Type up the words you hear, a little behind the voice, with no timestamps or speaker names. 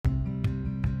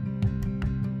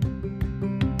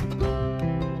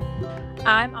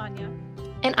I'm Anya.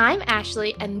 And I'm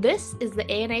Ashley, and this is the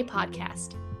A&A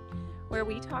Podcast, where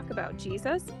we talk about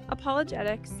Jesus,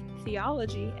 apologetics,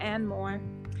 theology, and more.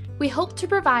 We hope to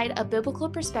provide a biblical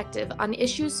perspective on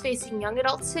issues facing young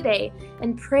adults today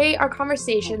and pray our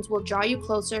conversations will draw you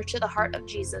closer to the heart of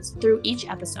Jesus through each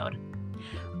episode.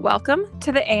 Welcome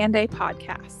to the A&A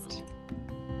Podcast.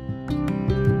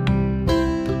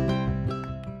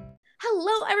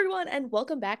 Hello, everyone, and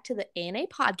welcome back to the A&A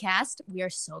Podcast. We are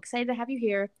so excited to have you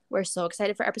here. We're so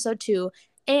excited for episode 2,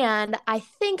 and I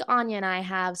think Anya and I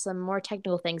have some more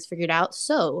technical things figured out,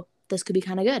 so this could be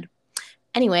kind of good.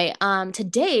 Anyway,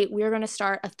 today we are going to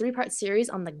start a 3-part series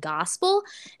on the gospel,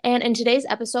 and in today's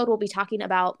episode we'll be talking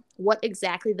about what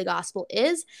exactly the gospel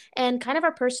is and kind of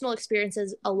our personal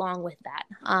experiences along with that,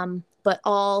 but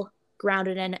all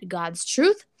grounded in God's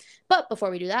truth. But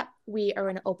before we do that, we are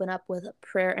going to open up with a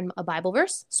prayer and a Bible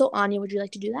verse. So Anya, would you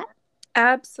like to do that?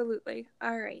 Absolutely.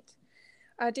 All right.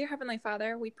 Dear Heavenly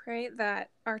Father, we pray that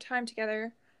our time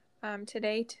together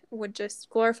today would just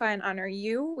glorify and honor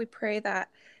you. We pray that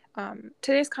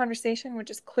today's conversation would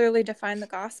just clearly define the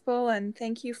gospel, and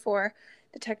thank you for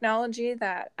the technology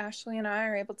that Ashley and I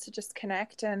are able to just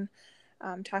connect and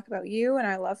talk about you and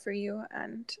our love for you,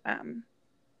 and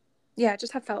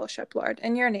just have fellowship, Lord.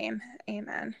 In your name,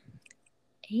 amen.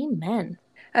 Amen.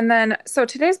 And then, so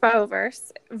today's Bible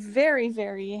verse, very,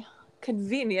 very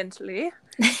conveniently,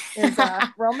 is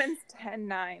Romans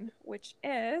 10:9, which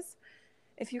is,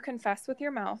 if you confess with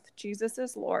your mouth Jesus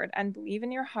is Lord and believe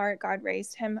in your heart God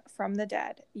raised him from the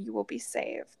dead, you will be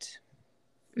saved.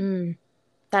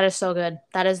 That is so good.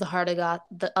 That is the heart of God,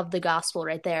 of the gospel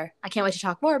right there. I can't wait to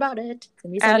talk more about it. It's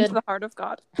gonna be so and good. The heart of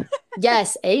God.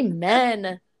 Yes,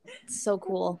 amen. It's so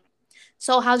cool.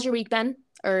 So how's your week been?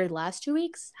 Or last 2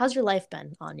 weeks? How's your life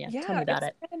been, Anya? Yeah, tell me about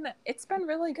it. It's been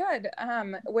really good.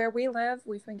 Where we live,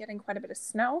 we've been getting quite a bit of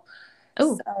snow.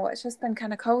 Oh. So it's just been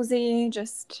kind of cozy,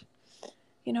 just,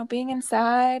 being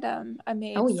inside. I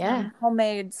made some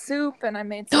homemade soup, and I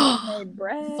made some homemade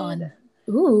bread. Fun.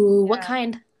 Ooh, what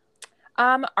kind?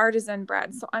 Artisan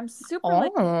bread. So I'm super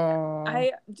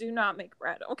I do not make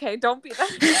bread. Okay, don't be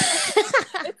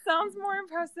that. It sounds more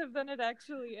impressive than it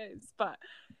actually is, but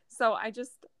so I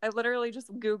literally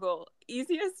just Google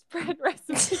easiest bread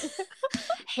recipe.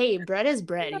 Hey, bread is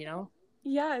bread,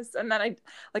 Yes, and then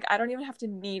I don't even have to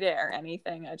knead it or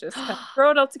anything. I just kind of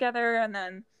throw it all together and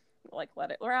then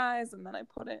let it rise, and then I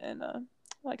put it in a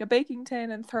baking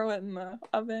tin and throw it in the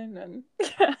oven, and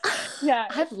yeah.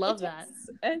 I love that.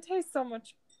 It tastes so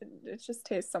much. It just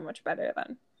tastes so much better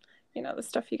than the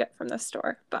stuff you get from the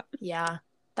store. But yeah,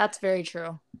 that's very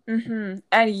true. Mm-hmm.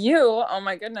 And you, oh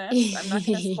my goodness, I'm not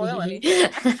going to spoil anything.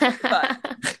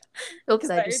 But oops,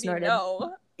 I just snorted.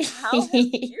 How have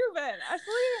you been,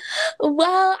 Ashley?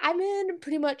 Well, I'm in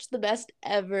pretty much the best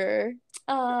ever.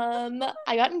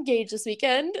 I got engaged this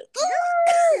weekend.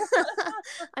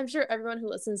 I'm sure everyone who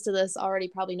listens to this already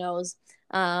probably knows.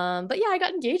 But yeah, I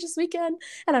got engaged this weekend,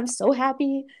 and I'm so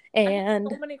happy. And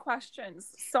so many questions.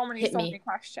 So many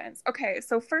questions. Okay,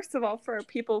 so first of all, for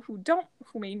people who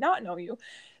may not know you,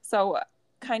 so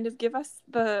kind of give us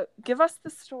the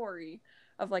story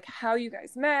of how you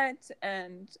guys met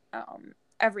and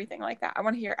everything like that. I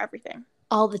want to hear everything.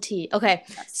 All the tea. Okay.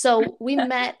 Yes. So we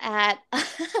met at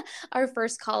our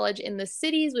first college in the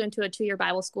cities. We went to a 2-year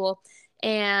Bible school,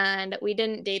 and we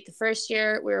didn't date the first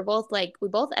year. We were both we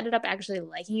both ended up actually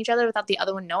liking each other without the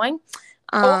other one knowing.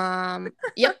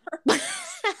 Yep.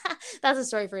 That's a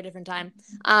story for a different time.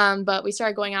 But we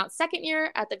started going out second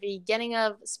year at the beginning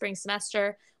of spring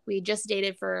semester. We just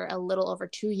dated for a little over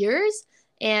 2 years.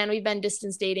 And we've been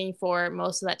distance dating for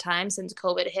most of that time since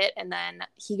COVID hit. And then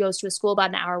he goes to a school about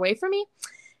an hour away from me.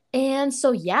 And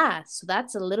so, so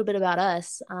that's a little bit about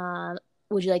us.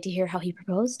 Would you like to hear how he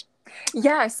proposed?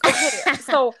 Yes. Okay.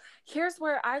 So here's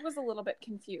where I was a little bit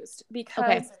confused,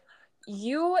 because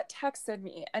you texted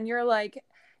me and you're like,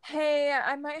 hey,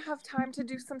 I might have time to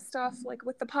do some stuff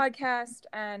with the podcast.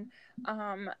 And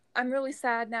I'm really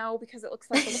sad now because it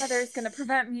looks like the weather is going to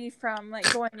prevent me from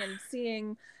going and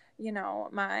seeing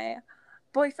my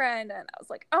boyfriend. And I was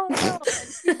like, oh no.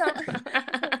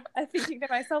 I'm thinking to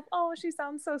myself, oh, she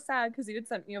sounds so sad, because you had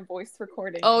sent me a voice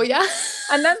recording. Oh yeah.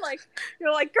 And then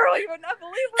you're like, girl, you would not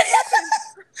believe what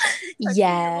happened.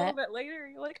 Yeah. A little bit later,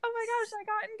 you're like, oh my gosh, I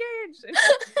got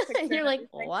engaged. And you're like,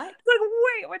 what?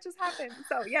 It's wait, what just happened?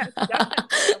 So yes, definitely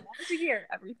I want to hear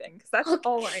everything, because that's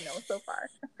all I know so far.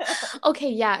 Okay,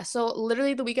 yeah. So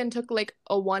literally the weekend took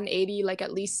a 180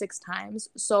 at least 6 times.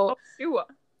 So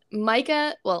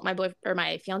Micah, well,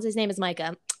 my fiance's name is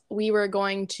Micah. We were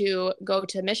going to go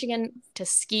to Michigan to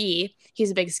ski. He's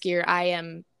a big skier. I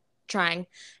am trying,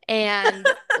 and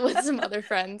with some other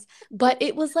friends. But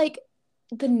it was like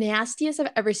the nastiest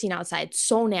I've ever seen outside.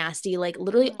 So nasty. Like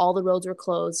literally all the roads were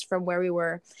closed from where we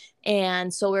were.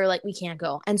 And so we were like, we can't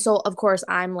go. And so of course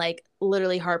I'm like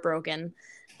literally heartbroken.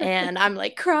 And I'm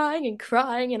like crying and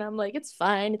crying. And I'm like, it's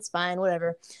fine,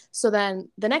 whatever. So then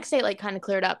the next day like kind of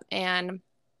cleared up, and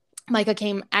Micah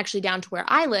came actually down to where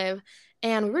I live,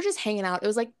 and we were just hanging out. It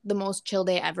was like the most chill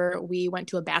day ever. We went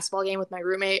to a basketball game with my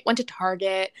roommate, went to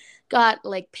Target, got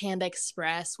like Panda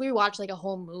Express. We watched like a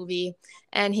whole movie,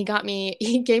 and he gave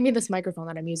me this microphone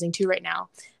that I'm using too right now.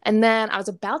 And then I was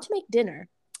about to make dinner.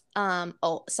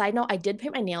 Side note, I did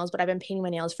paint my nails, but I've been painting my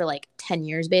nails for like 10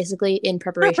 years basically in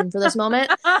preparation for this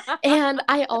moment. And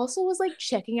I also was like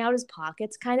checking out his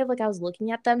pockets, kind of like I was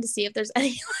looking at them to see if there's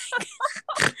any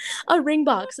like a ring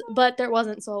box, but there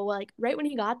wasn't. So like right when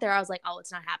he got there, I was like, oh,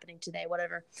 it's not happening today,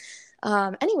 whatever.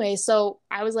 Anyway, so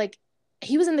I was like,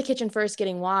 he was in the kitchen first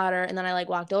getting water, and then I like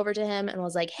walked over to him and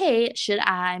was like, hey, should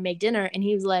I make dinner? And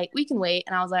he was like, we can wait.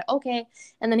 And I was like, okay.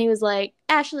 And then he was like,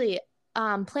 Ashley,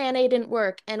 plan A didn't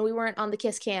work and we weren't on the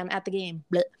kiss cam at the game.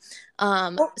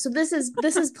 So this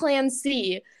is plan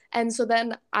C. And so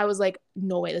then I was like,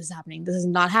 no way this is happening. This is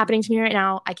not happening to me right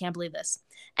now. I can't believe this.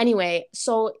 Anyway,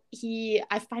 so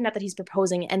I find out that he's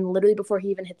proposing, and literally before he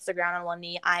even hits the ground on one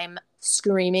knee, I'm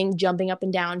screaming, jumping up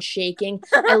and down, shaking.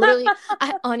 I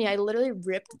literally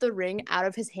ripped the ring out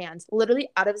of his hands, literally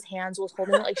out of his hands, was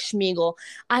holding it like Schmeagol.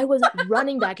 I was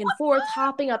running back and forth,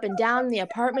 hopping up and down in the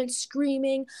apartment,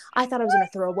 screaming. I thought I was going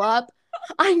to throw up.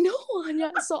 I know,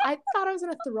 Anya. So I thought I was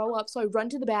going to throw up. So I run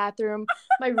to the bathroom.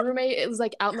 My roommate was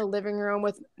like out in the living room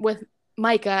with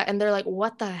Micah, and they're like,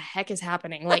 what the heck is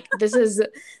happening? Like, this is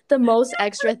the most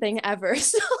extra thing ever.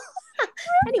 So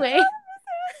anyway,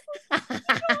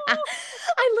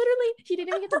 he didn't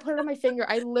even get to put it on my finger.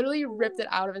 I literally ripped it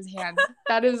out of his hand.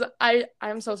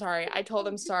 I'm so sorry. I told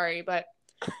him sorry, but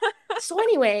so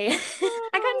anyway,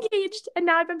 I got engaged, and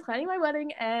now I've been planning my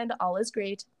wedding, and all is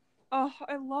great. Oh,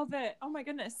 I love it. Oh my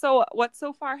goodness. So what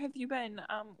so far have you been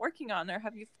working on, or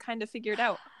have you kind of figured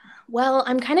out? Well,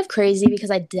 I'm kind of crazy because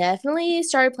I definitely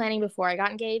started planning before I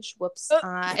got engaged. Whoops.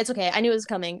 It's okay. I knew it was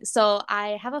coming. So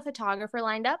I have a photographer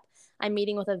lined up. I'm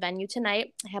meeting with a venue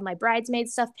tonight. I have my bridesmaid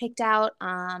stuff picked out,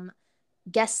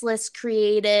 guest list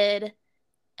created,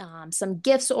 some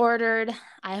gifts ordered.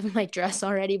 I have my dress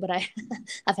already, but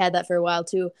I've had that for a while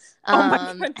too.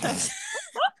 Oh my goodness.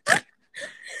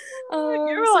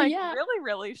 You're like really,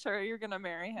 really sure you're gonna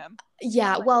marry him.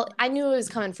 Yeah, well, I knew it was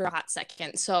coming for a hot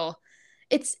second, so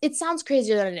it sounds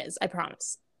crazier than it is, I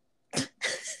promise.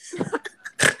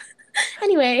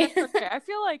 Anyway. Okay, I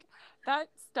feel like that's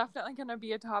definitely gonna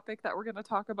be a topic that we're gonna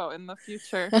talk about in the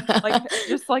future. Like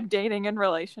just like dating and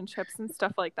relationships and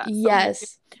stuff like that. So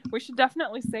yes. We should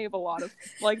definitely save a lot of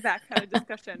like that kind of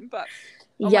discussion. But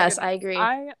yes, I agree.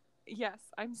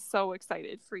 I'm so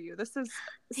excited for you. This is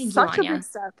such a big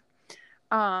step.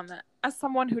 As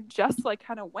someone who just like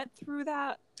kind of went through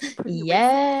that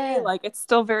recently, like it's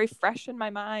still very fresh in my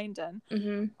mind,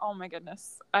 and oh my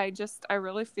goodness, I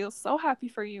really feel so happy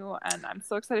for you, and I'm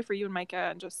so excited for you and Micah,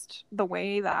 and just the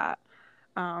way that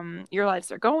your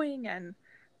lives are going, and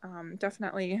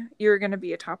definitely you're going to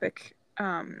be a topic,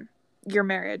 your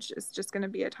marriage is just going to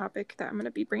be a topic that I'm going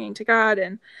to be bringing to God.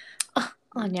 And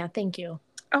yeah, thank you.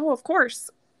 Oh, of course.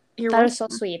 That is so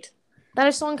sweet. That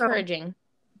is so encouraging.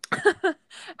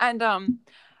 And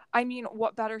I mean,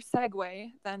 what better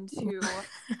segue than to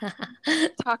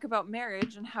talk about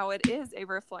marriage and how it is a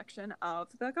reflection of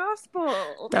the gospel.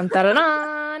 Dun, dun,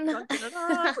 dun, dun.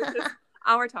 Which is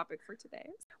our topic for today.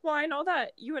 Well, I know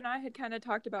that you and I had kind of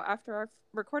talked about after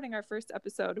recording our first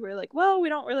episode, we're like, well, we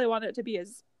don't really want it to be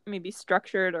as maybe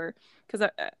structured, or because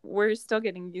we're still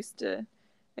getting used to,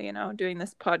 doing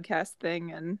this podcast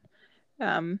thing, and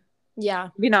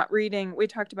we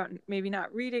talked about maybe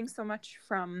not reading so much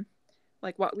from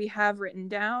like what we have written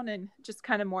down, and just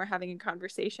kind of more having a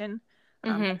conversation. I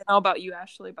don't know about you,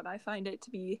 Ashley, but I find it to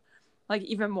be like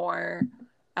even more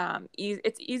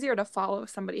it's easier to follow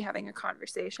somebody having a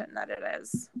conversation than it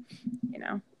is,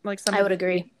 like somebody. I would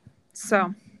agree.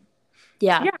 So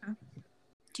yeah.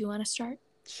 Do you want to start?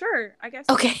 Sure, I guess.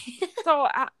 Okay. So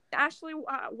Ashley,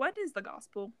 what is the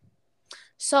gospel?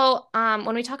 So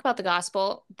when we talk about the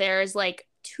gospel, there's like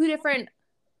two different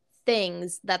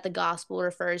things that the gospel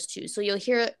refers to. So you'll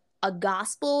hear a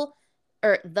gospel,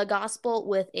 or the gospel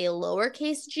with a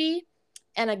lowercase g,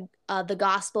 and the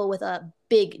gospel with a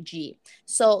big G.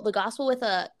 So the gospel with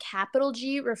a capital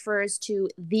G refers to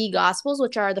the gospels,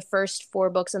 which are the first 4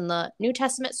 books in the New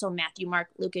Testament. So Matthew, Mark,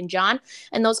 Luke, and John.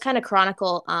 And those kind of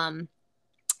chronicle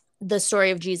the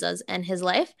story of Jesus and his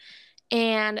life.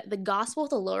 And the gospel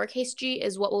with a lowercase g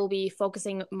is what we'll be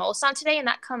focusing most on today, and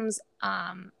that comes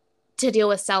to deal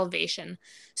with salvation.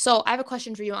 So I have a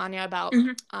question for you, Anya, about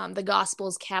the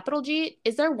gospel's capital G.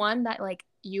 Is there one that like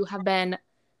you have been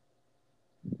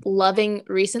loving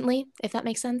recently, if that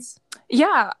makes sense?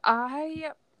 Yeah,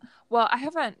 I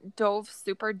haven't dove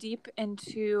super deep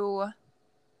into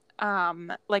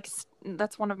like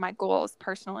that's one of my goals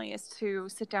personally, is to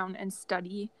sit down and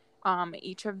study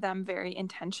each of them very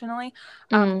intentionally.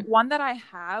 One that I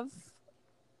have,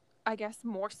 I guess,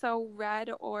 more so read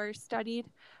or studied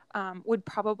would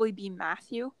probably be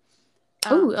Matthew.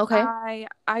 Oh, okay.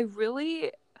 I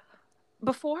really,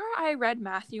 before I read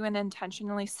Matthew and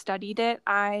intentionally studied it,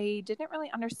 I didn't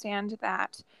really understand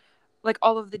that, like,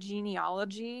 all of the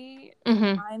genealogy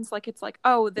lines, like, it's like,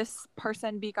 oh, this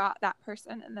person begot that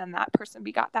person, and then that person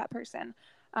begot that person,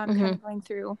 kind of going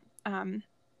through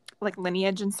like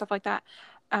lineage and stuff like that.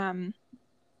 And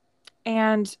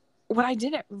what I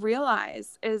didn't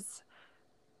realize is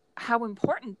how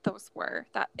important those were,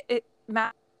 that it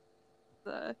mapped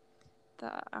the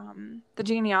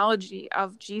genealogy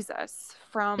of Jesus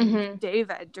from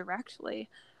David directly.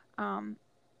 And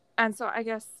so I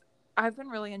guess I've been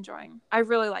really enjoying, I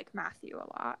really like Matthew a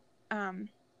lot.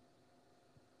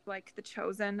 Like The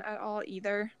Chosen at all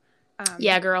either.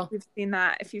 Yeah, girl. If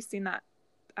you've seen that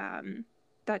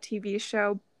that TV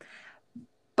show.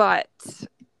 But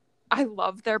I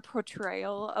love their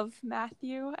portrayal of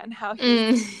Matthew and how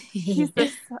he's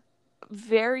this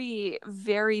very,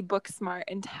 very book smart,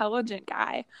 intelligent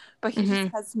guy, but he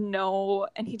just has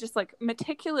and he just like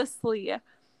meticulously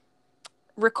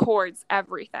records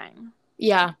everything.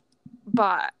 Yeah.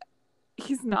 But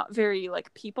he's not very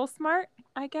like people smart,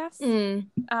 I guess.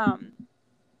 And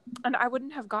I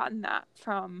wouldn't have gotten that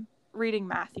from reading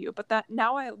Matthew, but that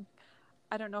now I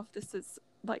don't know if this is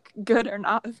like good or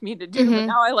not of me to do, but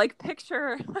now I like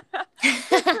picture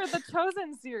the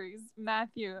Chosen series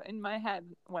Matthew in my head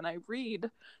when I read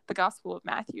the Gospel of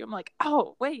Matthew. I'm like,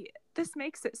 oh wait, this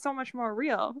makes it so much more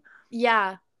real.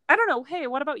 Yeah. I don't know. Hey,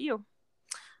 what about you?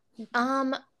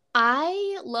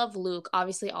 I love Luke.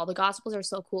 Obviously, all the Gospels are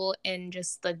so cool in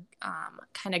just the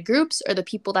kind of groups or the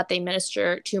people that they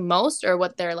minister to most, or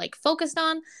what they're like focused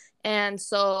on. And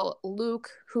so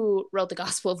Luke, who wrote the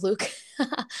Gospel of Luke,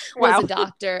 was a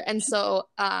doctor. And so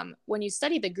when you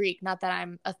study the Greek, not that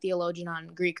I'm a theologian on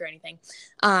Greek or anything,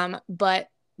 but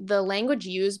the language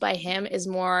used by him is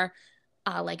more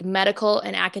like medical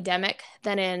and academic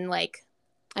than in, like,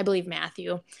 I believe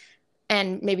Matthew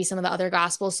and maybe some of the other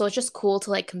Gospels. So it's just cool to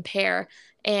like compare.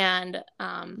 And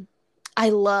I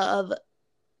love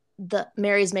the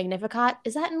Mary's Magnificat.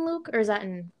 Is that in Luke or is that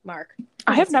in Mark?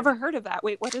 I have never heard of that.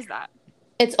 Wait, what is that?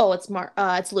 It's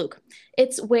Luke.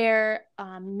 It's where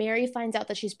Mary finds out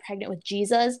that she's pregnant with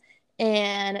Jesus,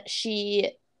 and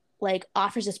she like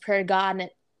offers this prayer to God, and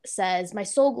it says, "My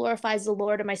soul glorifies the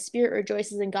Lord, and my spirit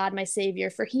rejoices in God my Savior,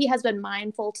 for he has been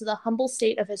mindful to the humble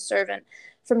state of his servant.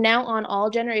 From now on all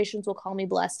generations will call me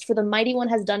blessed, for the mighty one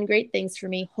has done great things for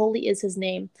me. Holy is his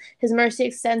name. His mercy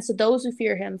extends to those who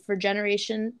fear him for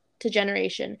generation to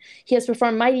generation. He has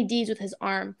performed mighty deeds with his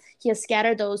arm. He has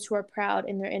scattered those who are proud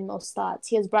in their inmost thoughts.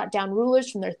 He has brought down rulers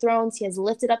from their thrones. He has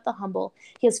lifted up the humble.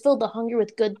 He has filled the hungry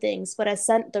with good things, but has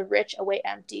sent the rich away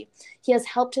empty. He has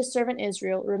helped his servant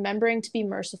Israel, remembering to be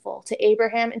merciful to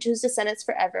Abraham and to his descendants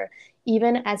forever,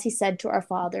 even as he said to our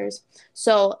fathers."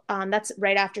 So that's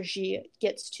right after she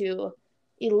gets to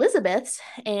Elizabeth's,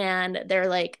 and they're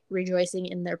like rejoicing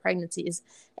in their pregnancies.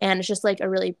 And it's just like a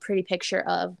really pretty picture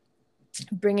of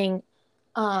bringing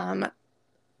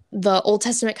the Old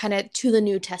Testament kind of to the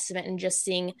New Testament and just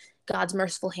seeing God's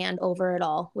merciful hand over it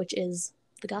all, which is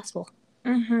the gospel.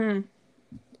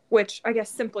 Which I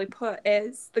guess simply put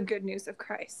is the good news of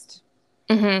Christ.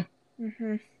 And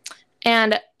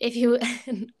if you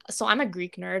so I'm a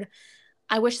Greek nerd.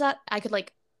 I wish that I could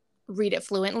like read it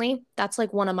fluently. That's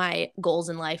like one of my goals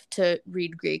in life, to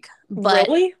read Greek. But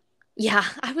really? Yeah,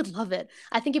 I would love it.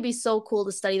 I think it'd be so cool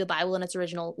to study the Bible in its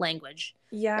original language.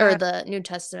 Yeah. Or the New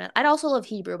Testament. I'd also love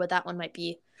Hebrew, but that one might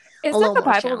be a little more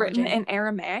challenging. Is the Bible written in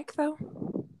Aramaic, though?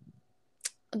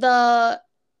 The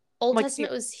Old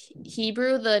Testament was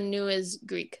Hebrew. The New is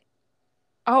Greek.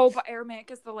 Oh, but Aramaic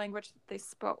is the language that they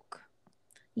spoke.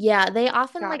 Yeah, they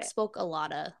often spoke a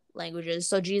lot of languages.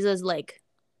 So Jesus like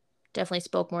definitely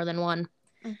spoke more than one.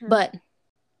 But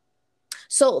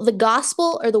so the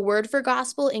gospel, or the word for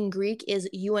gospel in Greek, is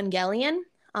euangelion,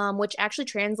 which actually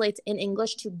translates in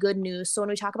English to good news. So when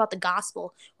we talk about the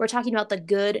gospel, we're talking about the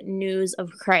good news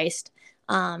of Christ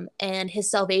and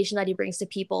his salvation that he brings to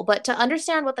people. But to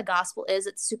understand what the gospel is,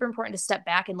 it's super important to step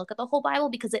back and look at the whole Bible,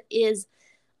 because it is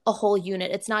a whole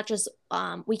unit. It's not just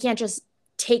we can't just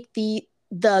take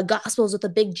the gospels with a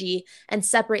big G and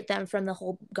separate them from the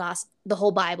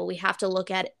whole Bible. We have to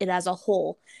look at it as a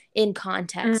whole in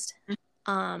context.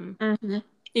 Mm-hmm.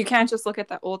 You can't just look at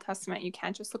the Old Testament. You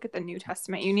can't just look at the New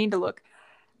Testament. You need to look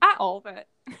at all of it.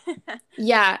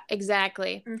 Yeah,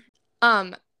 exactly.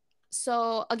 Mm-hmm.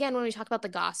 So again, when we talk about the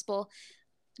gospel,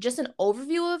 just an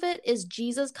overview of it is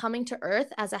Jesus coming to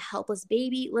earth as a helpless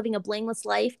baby, living a blameless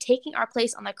life, taking our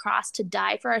place on the cross to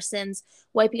die for our sins,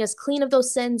 wiping us clean of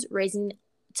those sins, raising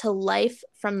to life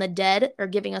from the dead, or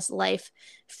giving us life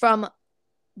from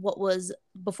what was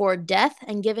before death,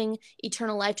 and giving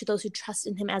eternal life to those who trust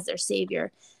in him as their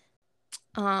savior.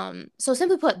 So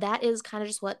simply put, that is kind of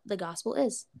just what the gospel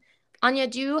is. Anya,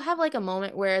 do you have like a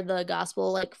moment where the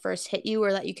gospel like first hit you,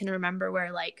 or that you can remember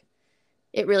where like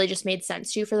it really just made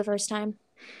sense to you for the first time?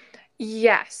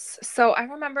 Yes. So I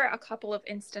remember a couple of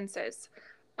instances.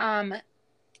 I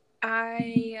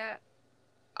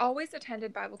always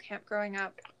attended Bible camp growing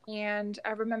up, and I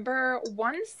remember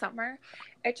one summer,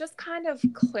 it just kind of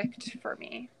clicked for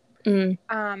me.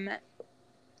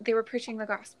 They were preaching the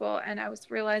gospel, and I was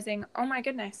realizing, oh my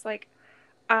goodness, like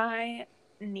I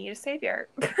need a savior.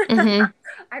 Mm-hmm.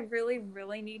 I really,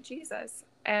 really need Jesus.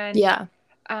 And Yeah.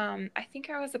 I think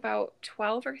I was about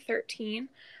 12 or 13.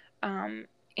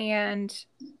 And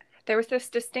there was this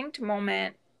distinct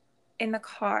moment in the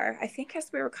car, I think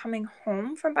as we were coming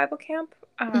home from Bible camp.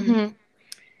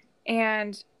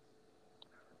 And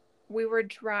we were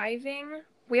driving,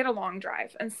 we had a long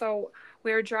drive. And so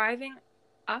we were driving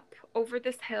up over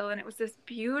this hill, and it was this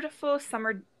beautiful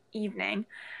summer evening.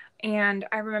 And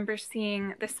I remember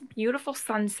seeing this beautiful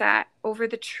sunset over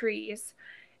the trees.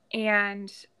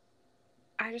 And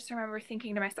I just remember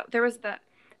thinking to myself, there was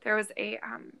a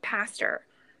pastor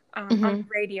on the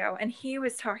radio, and he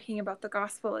was talking about the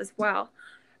gospel as well.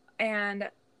 And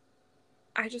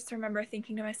I just remember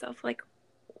thinking to myself, like,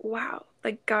 wow,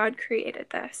 like God created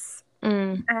this.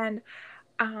 And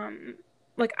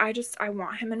like I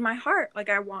want him in my heart. Like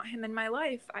I want him in my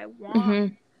life. I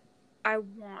want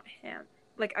him.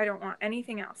 Like I don't want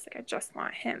anything else. Like I just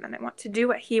want him, and I want to do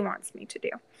what he wants me to do.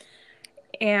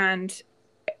 And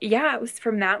yeah, it was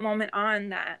from that moment on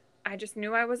that I just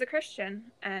knew I was a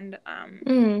Christian. And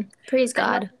praise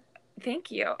God.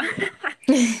 Thank you.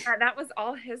 That was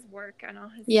all his work and all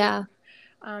his yeah.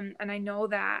 And I know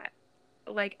that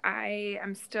like I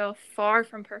am still far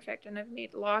from perfect, and I've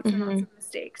made lots and lots of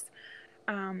mistakes.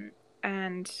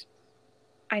 And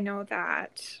I know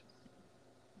that,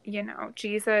 you know,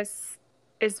 Jesus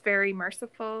is very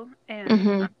merciful,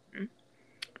 and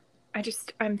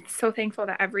I'm so thankful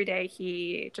that every day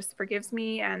he just forgives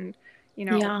me, and, you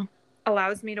know,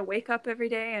 allows me to wake up every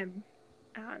day and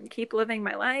keep living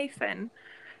my life. And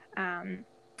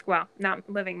well, not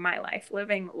living my life,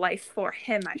 living life for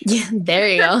him, I should say. There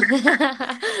you go.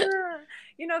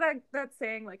 You know that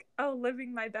saying, like, oh,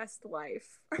 living my best life.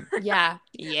 Yeah.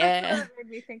 That's what it made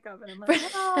me think of. And I'm like,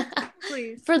 oh,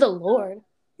 please. For the Lord.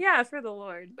 Yeah, for the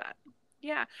Lord. But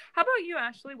yeah. How about you,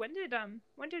 Ashley? When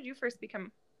did you first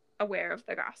become aware of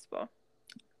the gospel?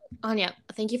 Anya,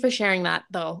 thank you for sharing that,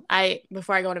 though.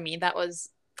 Before I go to me, that was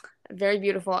very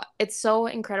beautiful. It's so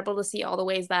incredible to see all the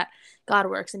ways that God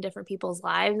works in different people's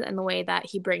lives, and the way that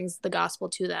he brings the gospel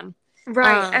to them.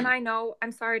 Right. And I know,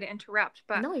 I'm sorry to interrupt,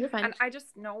 but no, you're fine. And I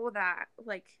just know that,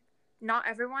 like, not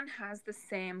everyone has the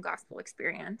same gospel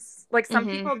experience. Like, some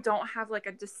people don't have like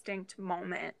a distinct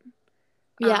moment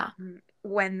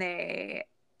when they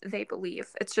believe.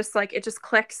 It's just like it just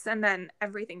clicks, and then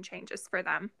everything changes for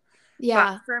them.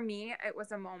 But for me, it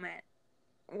was a moment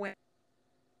when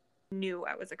I knew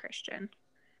I was a Christian.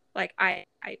 Like I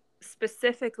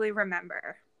specifically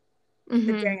remember the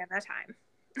day and the time.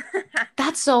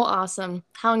 That's so awesome.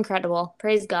 How incredible.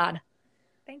 Praise God.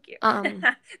 Thank you.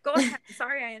 Go ahead.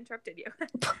 Sorry I interrupted you.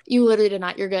 You literally did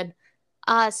not. You're good.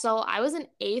 So I was in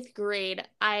 8th grade.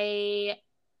 I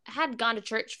had gone to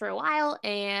church for a while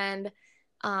and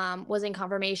was in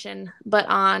confirmation. But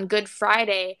on Good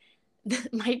Friday,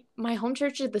 my home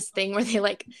church did this thing where they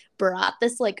like brought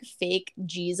this like fake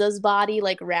Jesus body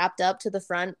like wrapped up to the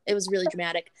front. It was really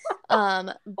dramatic.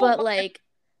 But like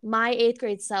my 8th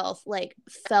grade self like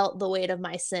felt the weight of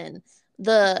my sin.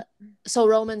 So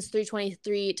Romans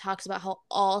 3:23 talks about how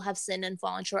all have sinned and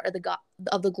fallen short of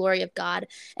the glory of God,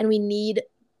 and we need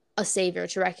a savior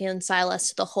to reconcile us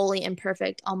to the holy and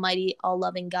perfect, almighty,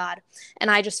 all-loving God. And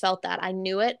I just felt that. I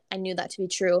knew it. I knew that to be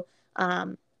true. I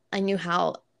knew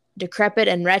how decrepit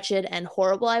and wretched and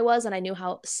horrible I was, and I knew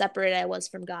how separated I was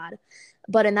from God.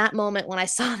 But in that moment, when I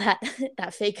saw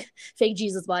that fake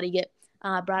Jesus body get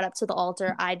brought up to the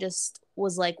altar, I just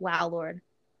was like, wow, Lord,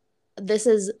 this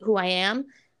is who I am.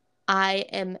 I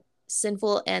am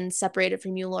sinful and separated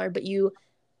from you, Lord, but you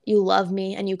love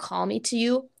me and you call me to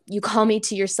you. You call me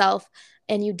to yourself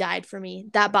and you died for me.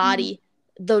 That body,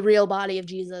 the real body of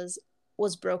Jesus,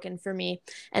 was broken for me.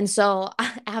 And so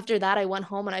after that, I went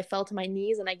home and I fell to my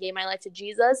knees and I gave my life to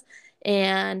Jesus.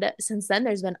 And since then,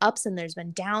 there's been ups and there's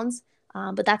been downs.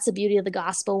 But that's the beauty of the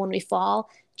gospel. When we fall,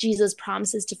 Jesus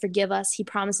promises to forgive us. He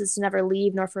promises to never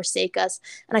leave nor forsake us.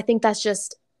 And I think that's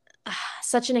just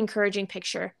such an encouraging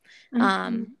picture.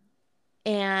 And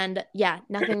yeah,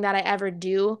 nothing that I ever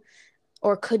do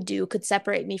or could do could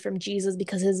separate me from Jesus,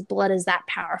 because his blood is that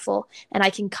powerful. And I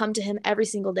can come to him every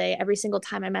single day, every single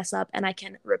time I mess up, and I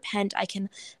can repent. I can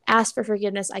ask for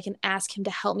forgiveness. I can ask him to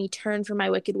help me turn from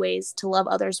my wicked ways, to love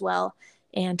others well,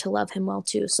 and to love him well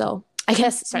too. So I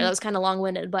guess, sorry, that was kind of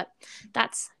long-winded, but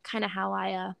that's kind of how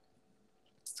I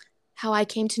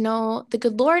came to know the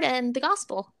good Lord and the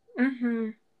gospel.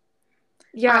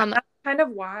 Yeah, that's kind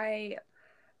of why,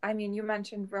 I mean, you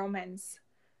mentioned Romans.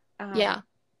 Yeah.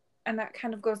 And that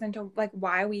kind of goes into like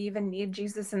why we even need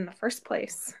Jesus in the first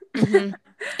place.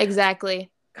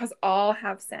 Exactly. Because all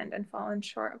have sinned and fallen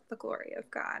short of the glory of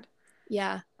God.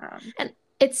 Yeah. And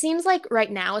it seems like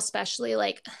right now, especially,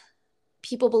 like,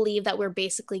 people believe that we're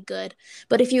basically good.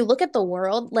 But if you look at the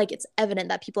world, like, it's evident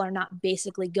that people are not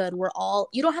basically good.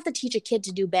 You don't have to teach a kid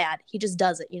to do bad. He just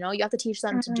does it, you know? You have to teach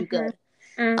them to do good.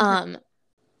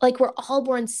 Like, we're all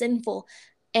born sinful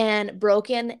and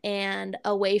broken and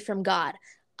away from God.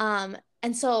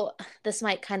 And so this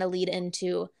might kind of lead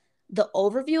into the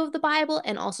overview of the Bible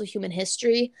and also human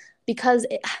history, because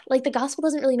like, the gospel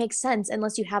doesn't really make sense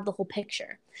unless you have the whole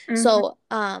picture. So,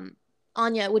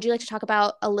 Anya, would you like to talk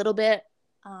about a little bit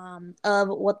of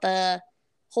what the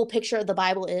whole picture of the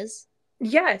Bible is?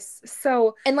 Yes.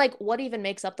 So, and like, what even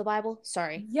makes up the Bible?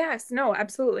 Sorry. Yes, no,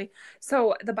 absolutely.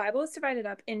 So the Bible is divided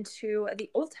up into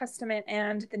the Old Testament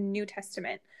and the New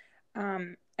Testament.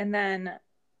 And then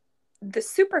the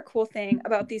super cool thing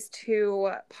about these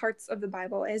two parts of the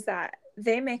Bible is that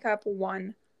they make up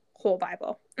one whole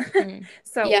Bible.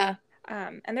 So yeah.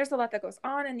 And there's a lot that goes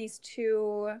on in these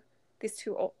two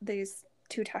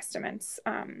testaments.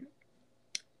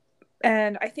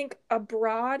 And I think a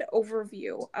broad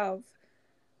overview of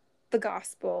the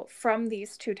gospel from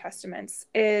these two testaments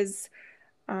is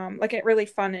like a really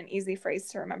fun and easy phrase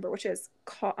to remember, which is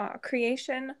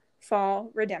creation, fall,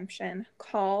 redemption,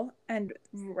 call, and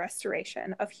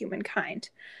restoration of humankind.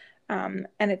 And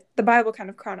the Bible kind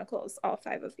of chronicles all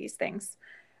five of these things.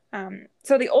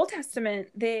 So the Old Testament,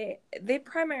 they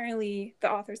primarily,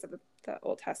 the authors of the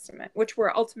Old Testament, which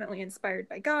were ultimately inspired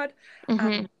by God,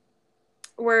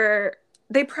 where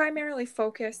they primarily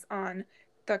focus on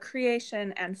the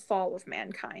creation and fall of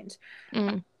mankind.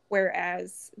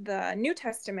 Whereas the New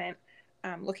Testament,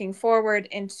 looking forward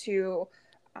into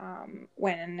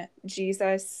when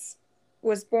Jesus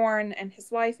was born and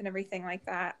his life and everything like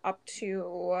that, up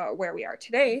to where we are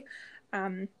today,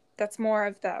 that's more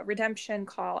of the redemption,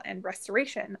 call, and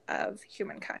restoration of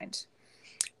humankind.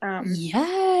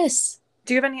 Yes.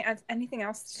 Do you have anything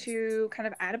else to kind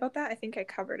of add about that? I think I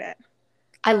covered it.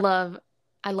 I love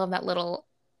that little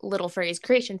phrase: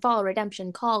 creation, fall,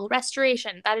 redemption, call,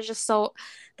 restoration. That is so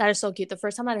cute. The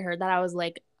first time I heard that, I was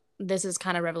like, this is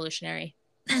kind of revolutionary.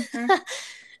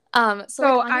 Oh,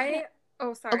 sorry.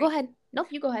 Oh, go ahead. Nope,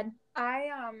 you go ahead.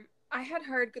 I had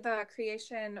heard the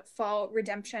creation, fall,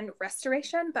 redemption,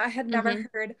 restoration, but I had never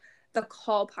heard the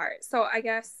call part. So I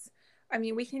guess, I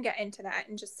mean, we can get into that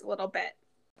in just a little bit.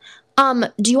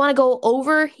 Do you want to go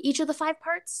over each of the five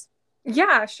parts?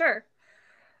 Yeah, sure.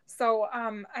 So,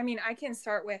 I mean, I can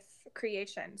start with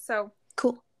creation. So,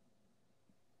 cool.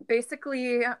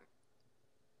 Basically,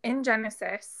 in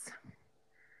Genesis,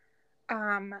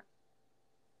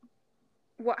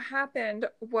 what happened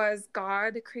was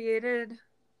God created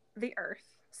the earth.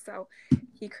 So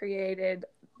he created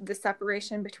the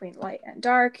separation between light and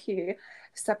dark. He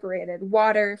separated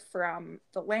water from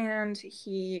the land.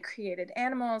 He created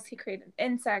animals. He created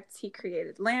insects. He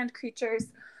created land creatures.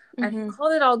 And he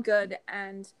called it all good.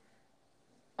 And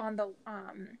on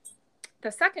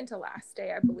the second to last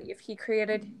day, I believe, he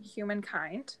created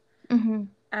humankind.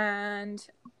 And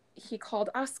he called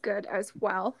us good as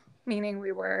well, meaning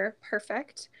we were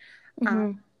perfect.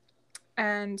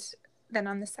 And then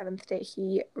on the seventh day,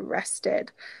 he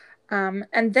rested.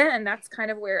 And then that's kind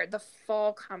of where the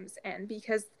fall comes in,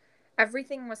 because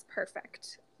everything was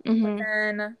perfect. But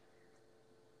then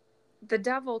the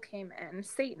devil came in,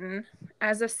 Satan,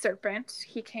 as a serpent.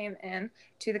 He came in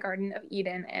to the Garden of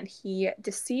Eden and he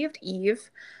deceived Eve.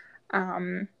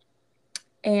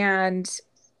 And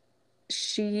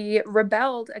she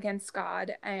rebelled against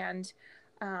God and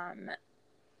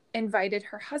invited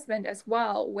her husband as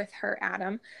well with her,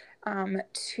 Adam,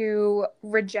 to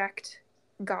reject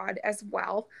God as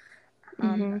well.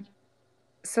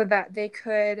 So that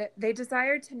they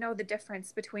desired to know the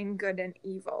difference between good and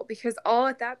evil, because all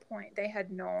at that point they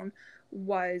had known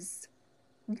was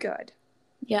good.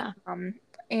 Yeah.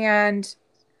 And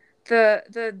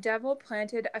the devil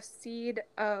planted a seed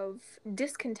of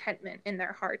discontentment in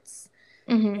their hearts,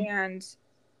 and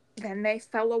then they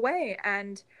fell away,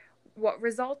 and what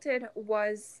resulted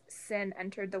was sin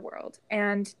entered the world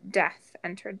and death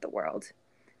entered the world.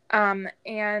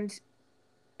 And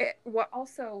what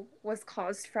also was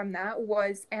caused from that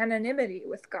was anonymity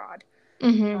with God,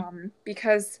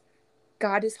 because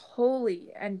God is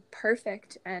holy and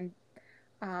perfect and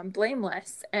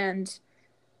blameless, and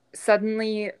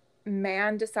suddenly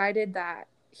man decided that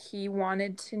he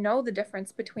wanted to know the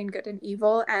difference between good and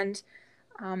evil, and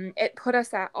it put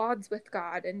us at odds with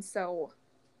God, and so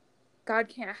God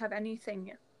can't have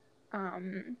anything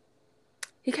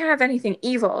he can't have anything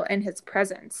evil in his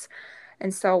presence.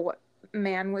 And so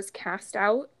man was cast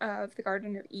out of the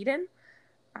Garden of Eden.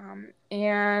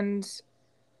 And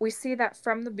we see that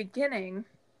from the beginning,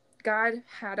 God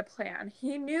had a plan.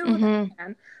 He knew that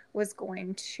man was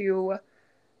going to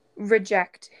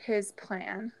reject his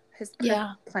plan, his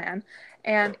perfect plan.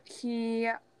 And he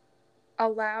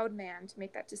allowed man to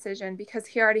make that decision because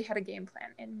he already had a game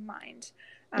plan in mind.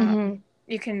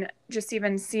 You can just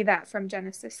even see that from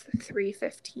Genesis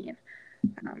 3:15.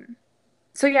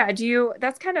 So yeah,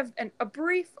 that's kind of a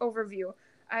brief overview.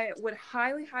 I would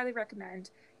highly, highly recommend,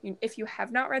 if you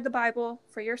have not read the Bible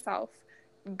for yourself,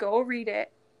 go read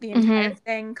it, the entire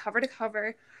thing, cover to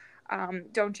cover.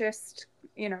 Don't just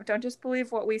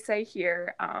believe what we say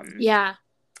here. And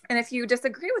if you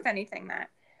disagree with anything that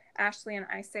Ashley and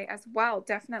I say as well,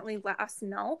 definitely let us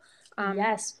know.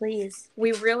 Yes, please.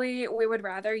 We would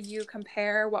rather you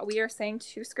compare what we are saying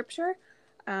to scripture.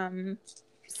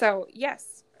 So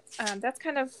yes, that's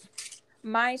kind of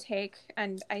my take,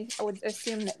 and I would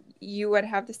assume that you would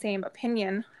have the same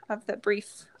opinion of the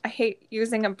brief. I hate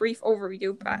using a brief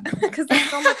overview, but because there's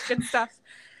so much good stuff.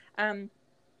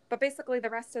 But basically, the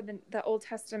rest of the Old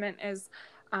Testament is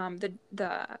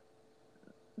the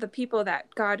people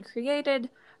that God created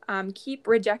keep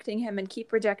rejecting him and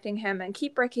keep rejecting him and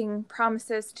keep breaking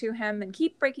promises to him and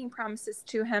keep breaking promises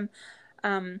to him.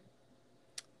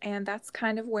 And that's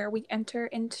kind of where we enter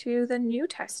into the New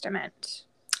Testament.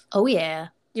 Oh, yeah.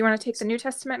 You want to take the New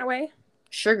Testament away?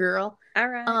 Sure, girl. All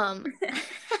right.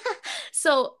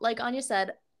 So, like Anya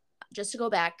said, just to go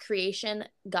back, creation,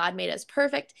 God made us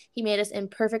perfect. He made us in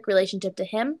perfect relationship to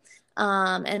him.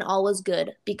 And all was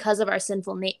good because of our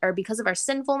sinfulness,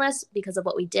 because of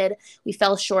what we did. We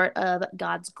fell short of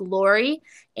God's glory,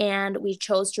 and we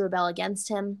chose to rebel against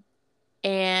him.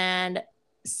 And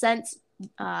since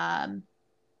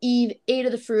Eve ate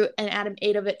of the fruit and Adam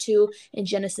ate of it too, in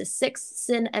Genesis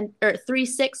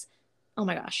 3:6. Oh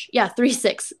my gosh. Yeah,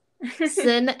 3:6.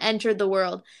 Sin entered the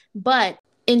world. But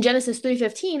in Genesis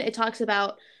 3:15, it talks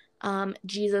about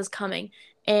Jesus coming.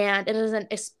 And it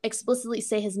doesn't explicitly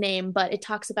say his name, but it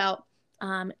talks about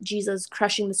Jesus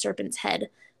crushing the serpent's head.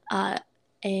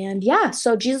 And yeah,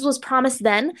 so Jesus was promised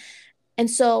then. And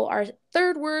so our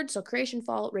third word, so creation,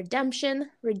 fall,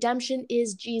 redemption. Redemption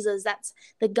is Jesus. That's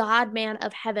the God-man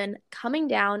of heaven coming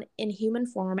down in human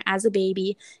form as a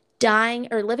baby, dying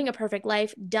or living a perfect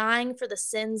life, dying for the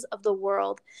sins of the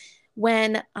world.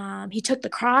 When he took the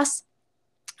cross,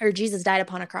 or Jesus died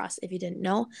upon a cross, if you didn't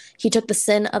know, he took the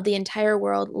sin of the entire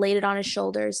world, laid it on his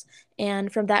shoulders.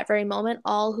 And from that very moment,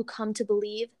 all who come to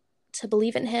believe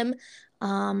in him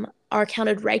are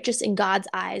counted righteous in God's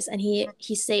eyes. And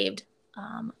he saved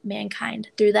mankind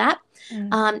through that.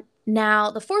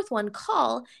 Now, the fourth one,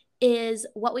 call, is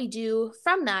what we do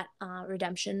from that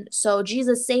redemption. So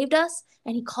Jesus saved us,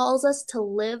 and he calls us to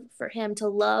live for him, to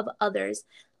love others,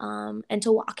 and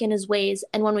to walk in his ways.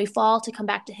 And when we fall, to come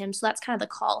back to him. So that's kind of the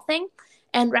call thing.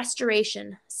 And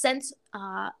restoration. Since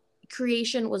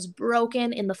creation was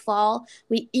broken in the fall,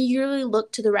 we eagerly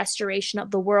look to the restoration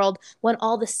of the world when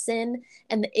all the sin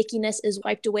and the ickiness is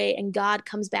wiped away and God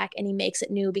comes back and he makes it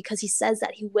new, because he says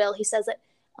that he will. He says that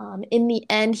in the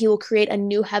end, he will create a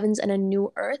new heavens and a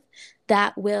new earth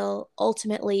that will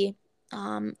ultimately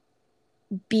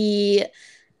be,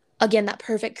 again, that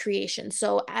perfect creation.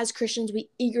 So as Christians, we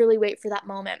eagerly wait for that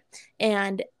moment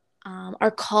and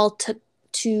are called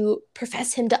to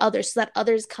profess him to others so that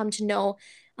others come to know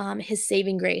his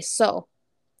saving grace. So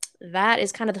that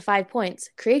is kind of the 5 points: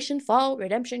 creation, fall,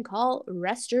 redemption, call,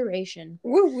 restoration.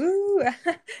 Woo woo.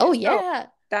 Oh yeah. So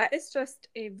that is just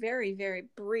a very, very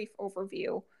brief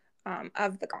overview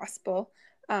of the gospel.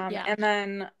 Yeah. And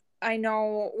then I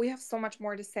know we have so much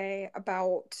more to say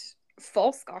about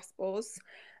false gospels.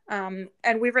 And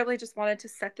we really just wanted to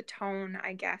set the tone,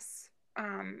 I guess,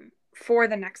 for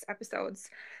the next episodes,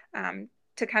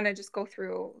 to kind of just go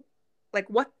through like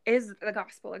what is the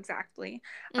gospel exactly.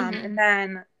 And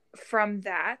then from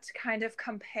that kind of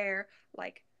compare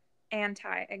like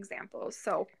anti-examples.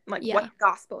 So like what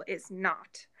gospel is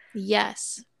not.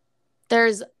 Yes.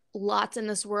 There's lots in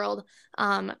this world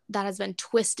that has been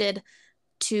twisted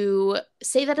to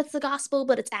say that it's the gospel,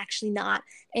 but it's actually not.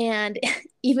 And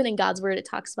even in God's word, it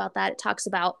talks about that. It talks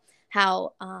about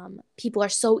how people are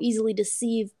so easily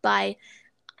deceived by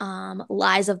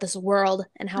lies of this world,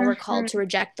 and how we're called to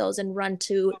reject those and run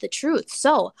to the truth.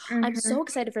 So I'm so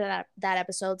excited for that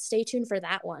episode. Stay tuned for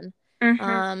that one.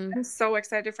 I'm so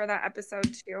excited for that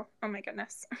episode too. Oh my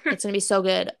goodness. It's gonna be so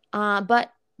good.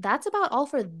 But that's about all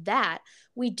for that.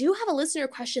 We do have a listener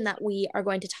question that we are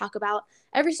going to talk about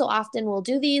every so often. We'll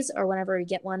do these or whenever we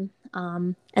get one.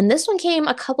 And this one came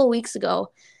a couple weeks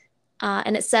ago.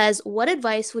 And it says, what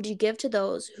advice would you give to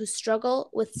those who struggle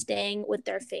with staying with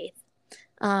their faith?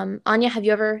 Anya, have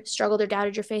you ever struggled or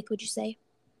doubted your faith, would you say?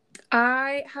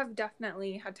 I have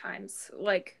definitely had times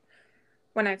like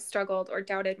when I've struggled or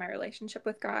doubted my relationship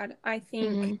with God. I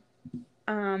think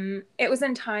it was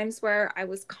in times where I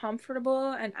was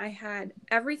comfortable and I had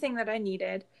everything that I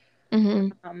needed.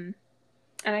 And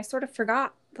I sort of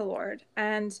forgot the Lord.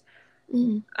 And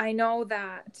I know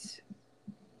that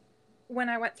when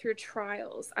I went through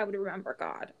trials, I would remember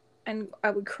God and I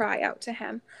would cry out to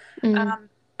him.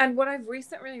 And what I've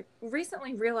recently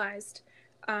realized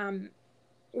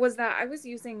was that I was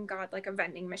using God like a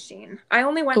vending machine. I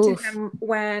only went to him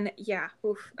when, I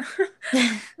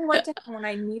went to him when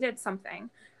I needed something,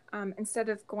 instead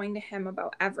of going to him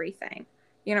about everything.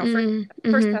 You know,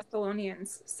 First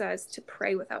Thessalonians says to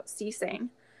pray without ceasing.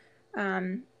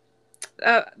 The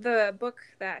book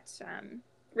that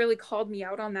really called me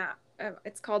out on that,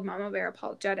 it's called Mama Bear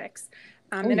Apologetics.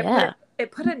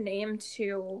 It put a name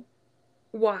to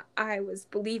what I was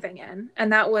believing in,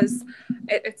 and that was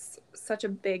it's such a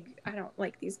big, I don't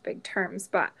like these big terms,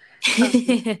 but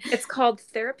it's called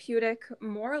therapeutic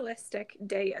moralistic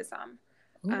deism,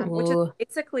 which is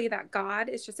basically that God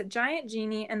is just a giant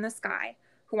genie in the sky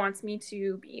who wants me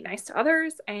to be nice to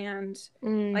others and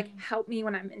like help me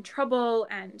when I'm in trouble,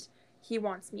 and he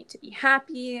wants me to be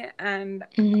happy. And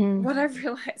what I've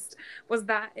realized was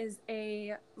that is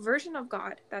a version of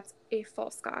God that's a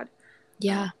false God.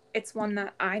 It's one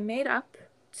that I made up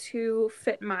to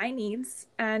fit my needs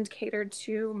and cater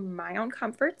to my own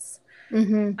comforts.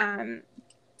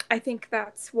 I think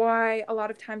that's why a lot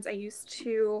of times I used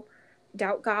to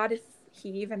doubt God if he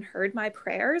even heard my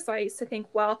prayers. I used to think,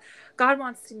 well, God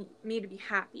wants me to be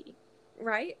happy,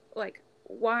 right? Like,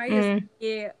 why is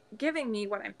he giving me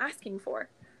what I'm asking for?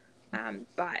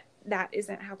 But that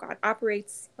isn't how God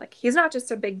operates. Like, he's not just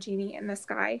a big genie in the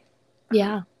sky.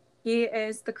 He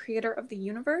is the creator of the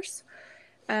universe,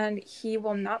 and he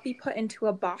will not be put into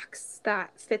a box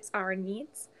that fits our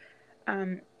needs.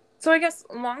 So I guess,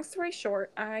 long story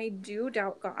short, I do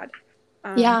doubt God.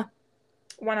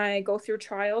 When I go through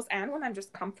trials and when I'm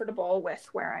just comfortable with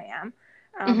where I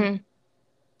am.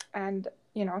 And,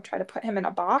 you know, try to put him in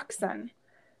a box. And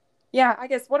yeah, I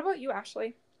guess, what about you,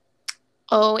 Ashley?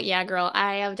 Oh, yeah, girl.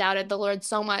 I have doubted the Lord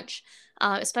so much,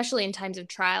 especially in times of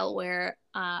trial where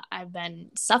I've been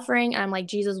suffering. And I'm like,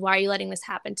 Jesus, why are you letting this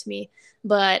happen to me?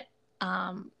 But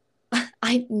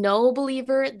I know,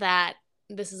 believer, that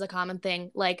this is a common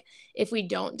thing. Like, if we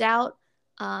don't doubt,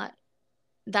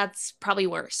 that's probably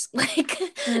worse. Like,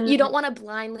 you don't want to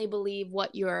blindly believe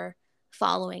what you're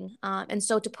following. And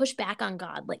so to push back on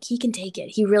God, like, he can take it.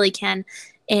 He really can.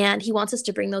 And he wants us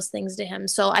to bring those things to him.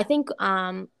 So I think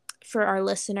for our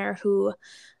listener who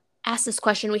asked this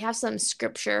question, we have some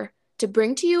scripture to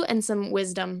bring to you and some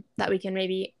wisdom that we can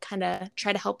maybe kind of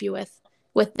try to help you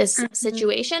with this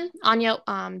situation. Anya,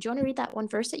 do you want to read that one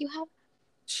verse that you have?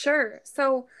 Sure.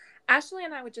 So Ashley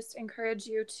and I would just encourage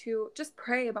you to just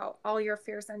pray about all your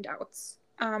fears and doubts.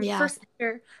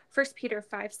 First Peter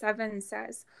 5:7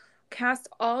 says, cast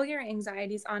all your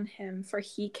anxieties on him, for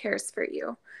he cares for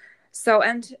you. So,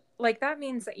 and like, that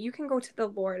means that you can go to the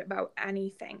Lord about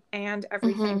anything and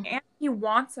everything, and he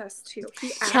wants us to.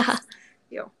 He asks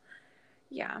you.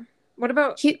 Yeah. What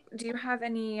about, do you have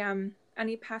any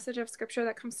passage of scripture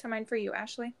that comes to mind for you,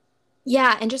 Ashley?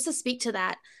 Yeah, and just to speak to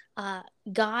that,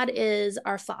 God is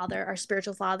our Father, our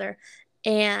spiritual Father,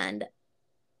 and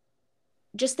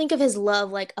just think of his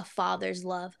love like a father's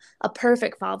love, a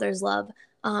perfect father's love.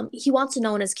 He wants to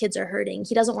know when his kids are hurting.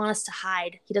 He doesn't want us to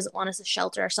hide. He doesn't want us to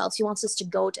shelter ourselves. He wants us to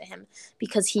go to him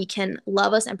because he can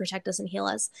love us and protect us and heal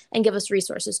us and give us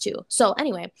resources too. So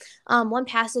anyway, one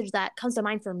passage that comes to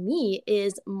mind for me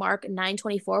is Mark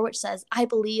 9:24, which says, "I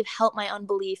believe, help my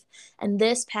unbelief." And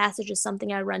this passage is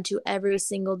something I run to every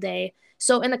single day.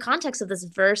 So in the context of this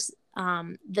verse,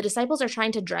 the disciples are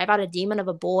trying to drive out a demon of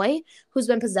a boy who's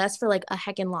been possessed for like a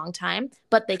heckin' long time,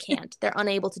 but they can't. They're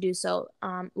unable to do so.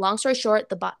 Long story short,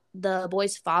 the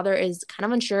boy's father is kind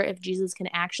of unsure if Jesus can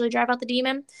actually drive out the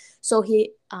demon. So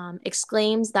he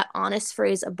exclaims that honest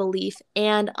phrase of belief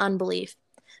and unbelief.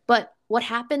 But what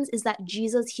happens is that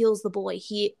Jesus heals the boy.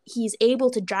 He's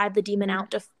able to drive the demon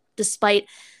out despite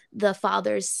the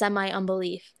father's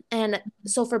semi-unbelief. And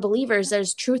so for believers,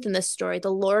 there's truth in this story. The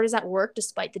Lord is at work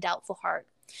despite the doubtful heart.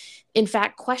 In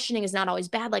fact, questioning is not always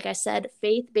bad. Like I said,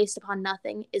 faith based upon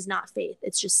nothing is not faith.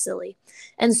 It's just silly.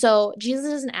 And so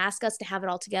Jesus doesn't ask us to have it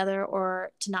all together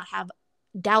or to not have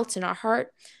doubts in our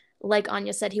heart. Like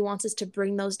Anya said, he wants us to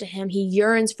bring those to him. He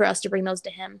yearns for us to bring those to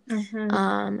him.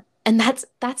 And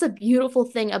that's a beautiful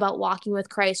thing about walking with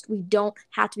Christ. We don't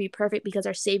have to be perfect because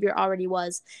our Savior already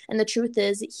was. And the truth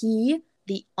is, he,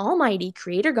 the Almighty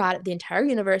Creator God of the entire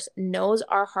universe, knows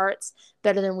our hearts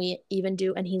better than we even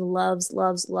do, and he loves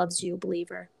you,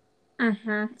 believer.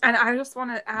 And I just want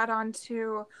to add on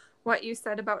to what you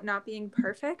said about not being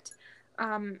perfect.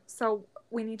 So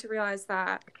we need to realize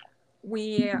that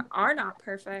we are not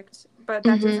perfect, but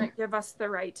that doesn't give us the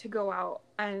right to go out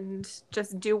and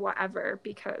just do whatever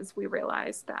because we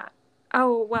realize that,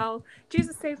 oh, well,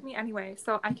 Jesus saved me anyway,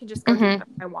 so I can just go do whatever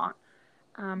I want.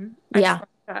 I just want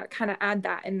to kind of add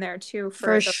that in there too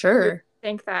for sure. Who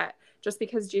think that just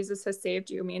because Jesus has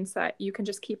saved you means that you can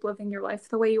just keep living your life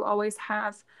the way you always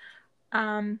have.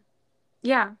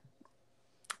 Yeah.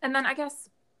 And then I guess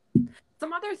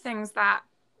some other things that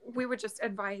we would just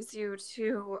advise you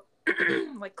to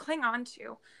like cling on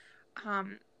to.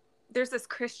 There's this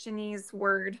Christianese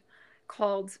word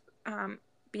called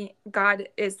God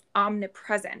is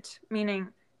omnipresent, meaning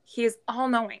he is all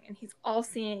knowing and he's all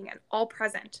seeing and all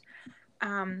present.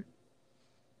 And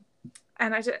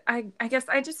I guess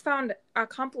I just found a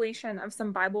compilation of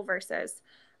some Bible verses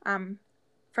from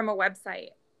a website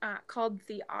called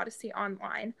the Odyssey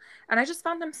Online, and I just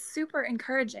found them super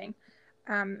encouraging.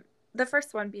 The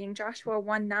first one being Joshua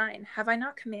 1:9, "Have I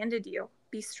not commanded you?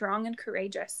 Be strong and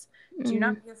courageous. Do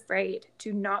not be afraid.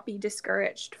 Do not be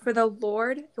discouraged, for the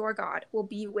Lord your God will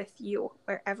be with you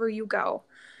wherever you go."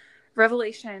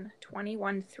 Revelation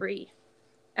 21:3,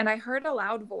 "And I heard a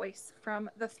loud voice from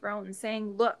the throne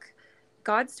saying, 'Look,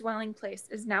 God's dwelling place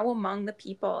is now among the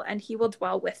people, and he will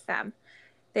dwell with them.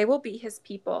 They will be his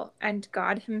people, and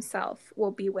God himself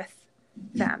will be with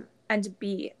them and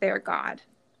be their God.'"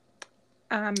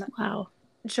 Wow.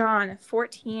 John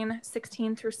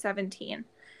 14:16 through 17,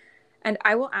 "And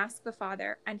I will ask the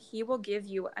Father, and he will give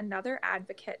you another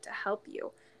advocate to help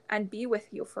you and be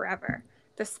with you forever,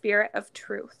 the Spirit of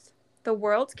truth. The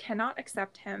world cannot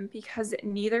accept him because it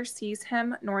neither sees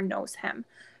him nor knows him,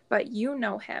 but you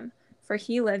know him, for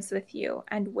he lives with you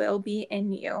and will be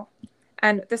in you."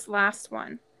 And this last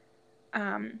one,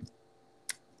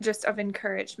 just of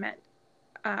encouragement,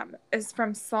 is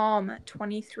from Psalm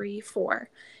 23:4.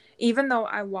 "Even though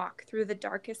I walk through the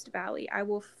darkest valley, I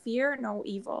will fear no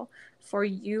evil, for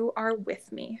you are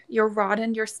with me. Your rod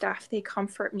and your staff, they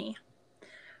comfort me."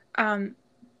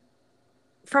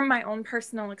 From my own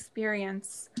personal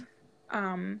experience,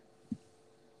 I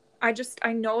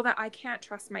know that I can't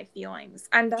trust my feelings.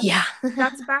 And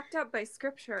that's backed up by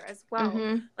scripture as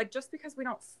well. Like, just because we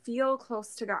don't feel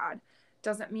close to God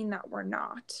doesn't mean that we're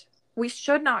not. We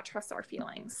should not trust our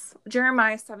feelings.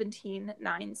 Jeremiah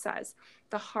 17:9 says,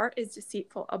 "The heart is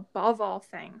deceitful above all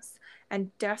things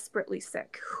and desperately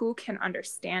sick. Who can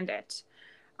understand it?"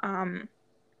 And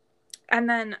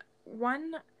then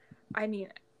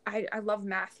I love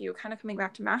Matthew, kind of coming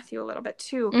back to Matthew a little bit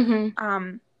too.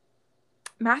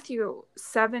 Matthew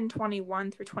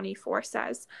 7:21 through 24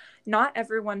 says, "Not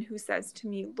everyone who says to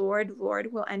me, 'Lord,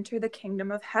 Lord,' will enter the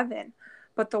kingdom of heaven,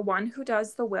 but the one who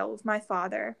does the will of my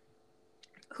Father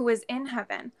who is in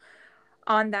heaven.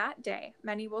 On that day,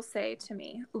 many will say to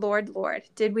me, 'Lord, Lord,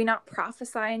 did we not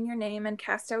prophesy in your name and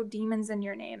cast out demons in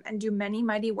your name and do many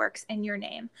mighty works in your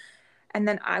name?' And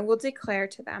then I will declare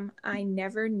to them, 'I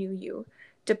never knew you.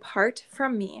 Depart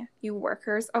from me, you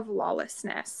workers of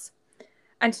lawlessness.'"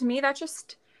 And to me, that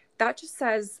just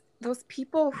says those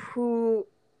people who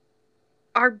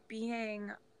are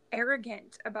being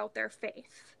arrogant about their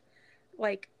faith,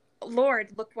 like,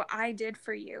 "Lord, look what I did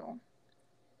for you.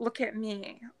 look at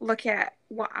me, look at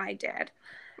what I did.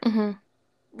 Mm-hmm.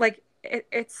 Like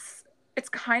it's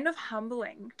kind of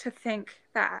humbling to think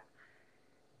that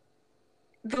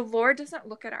the Lord doesn't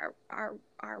look at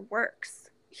our works.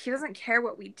 He doesn't care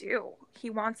what we do. He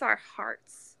wants our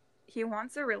hearts. He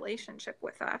wants a relationship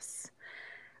with us.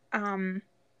 And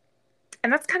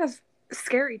that's kind of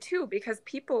scary too, because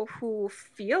people who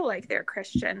feel like they're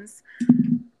Christians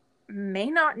may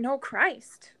not know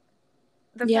Christ.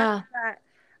 The fact that,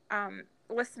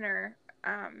 listener,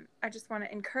 I just want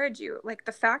to encourage you, like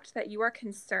the fact that you are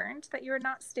concerned that you are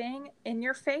not staying in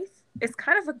your faith is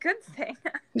kind of a good thing.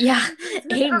 Yeah.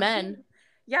 Amen.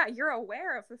 Yeah, you're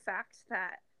aware of the fact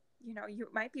that, you know, you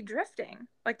might be drifting.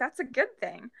 Like that's a good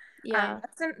thing. Yeah.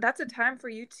 That's a time for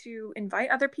you to invite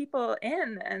other people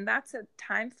in, and that's a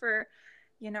time for,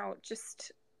 you know,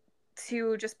 just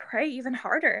pray even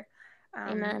harder.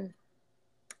 Amen.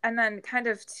 And then kind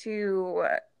of to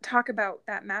talk about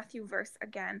that Matthew verse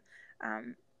again,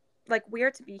 like we are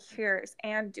to be hearers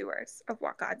and doers of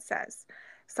what God says.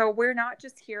 So we're not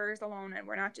just hearers alone, and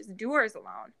we're not just doers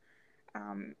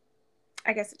alone.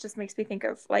 I guess it just makes me think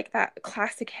of like that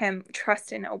classic hymn,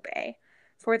 Trust and Obey.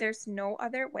 For there's no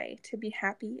other way to be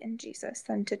happy in Jesus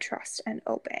than to trust and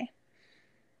obey.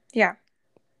 Yeah.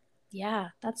 Yeah,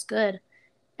 that's good.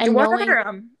 And what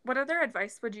other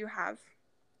advice would you have,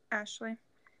 Ashley?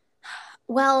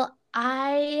 Well,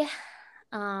 I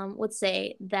would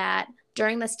say that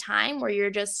during this time where you're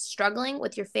just struggling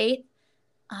with your faith,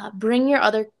 bring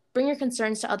your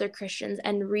concerns to other Christians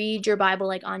and read your Bible.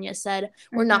 Like Anya said,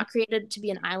 we're not created to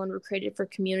be an island. We're created for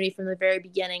community from the very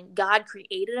beginning. God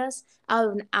created us out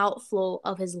of an outflow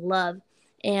of his love.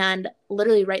 And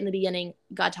literally right in the beginning,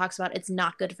 God talks about it's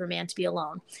not good for man to be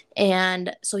alone.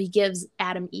 And so he gives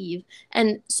Adam Eve.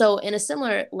 And so in a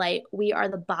similar light, we are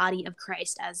the body of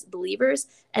Christ as believers.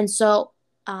 And so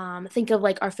think of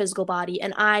like our physical body,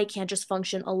 and I can't just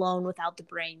function alone without the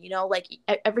brain, you know, like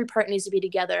every part needs to be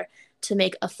together to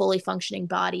make a fully functioning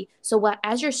body. So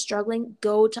as you're struggling,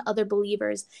 go to other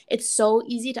believers. It's so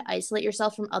easy to isolate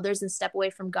yourself from others and step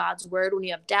away from God's word when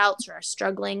you have doubts or are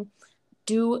struggling.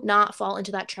 Do not fall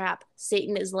into that trap.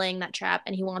 Satan is laying that trap,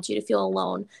 and he wants you to feel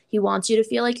alone. He wants you to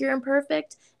feel like you're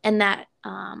imperfect, and that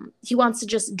he wants to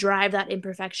just drive that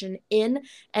imperfection in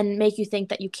and make you think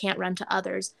that you can't run to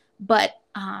others. But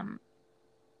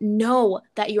know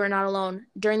that you are not alone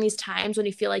during these times when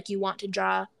you feel like you want to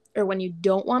draw, or when you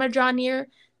don't want to draw near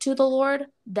to the Lord.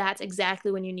 That's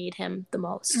exactly when you need him the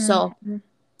most. So,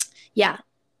 yeah.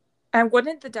 And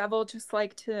wouldn't the devil just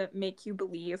like to make you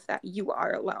believe that you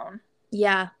are alone?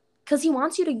 Yeah, because he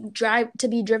wants you to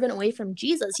be driven away from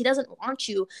Jesus. He doesn't want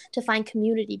you to find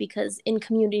community, because in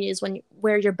community is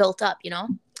where you're built up, you know?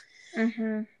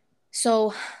 Mm-hmm.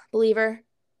 So, believer,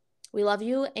 we love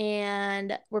you,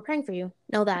 and we're praying for you.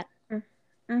 Know that.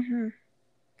 Mm-hmm.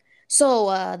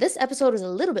 So, this episode was a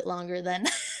little bit longer than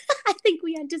I think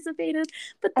we anticipated,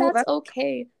 but that's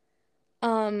okay.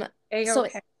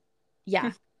 Okay.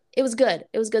 Yeah, it was good.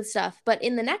 It was good stuff. But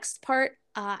in the next part,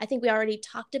 I think we already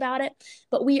talked about it,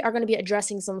 but we are going to be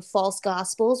addressing some false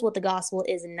gospels, what the gospel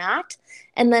is not.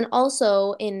 And then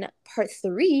also in part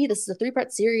 3, this is a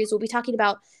 3-part series, we'll be talking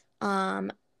about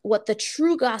what the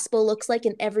true gospel looks like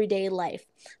in everyday life.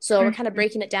 So we're kind of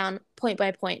breaking it down point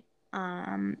by point.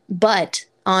 But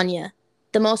Anya,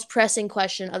 the most pressing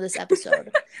question of this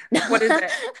episode. What is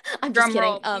it? I'm just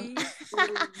kidding.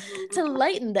 To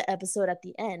lighten the episode at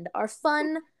the end, our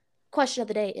fun question of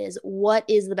the day is, what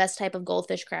is the best type of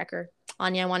goldfish cracker?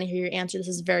 Anya, I want to hear your answer. This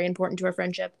is very important to our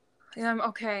friendship.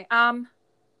 Okay.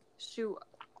 Shoot.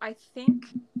 I think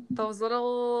those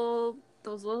little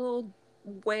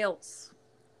whales.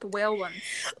 The whale ones.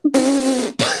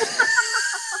 Those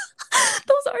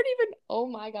aren't even. Oh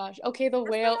my gosh. Okay, the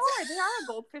whales. They are a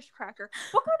goldfish cracker.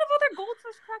 What kind of other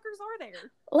goldfish crackers are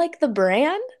there? Like the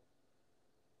brand?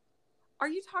 Are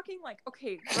you talking like,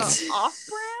 okay, the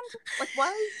off-brand? Like, why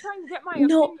are you trying to get my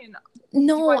opinion?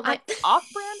 No, do I like the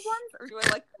off-brand ones, or do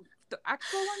I like the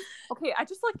actual ones? Okay, I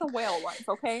just like the whale ones.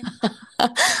 Okay.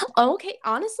 Okay,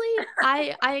 honestly,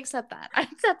 I accept that. I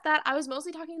accept that. I was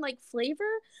mostly talking like flavor,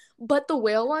 but the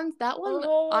whale ones, that one,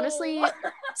 honestly,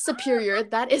 superior.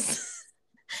 That is,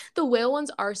 the whale ones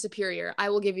are superior.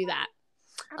 I will give you that.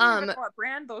 I don't even know what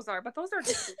brand those are, but those are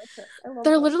just delicious.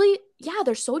 They're literally,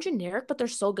 they're so generic, but they're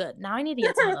so good. Now I need to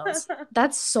get some of those.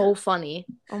 That's so funny.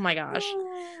 Oh my gosh.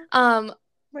 I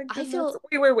feel.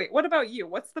 Wait. What about you?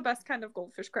 What's the best kind of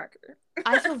goldfish cracker?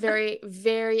 I feel very,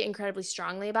 very incredibly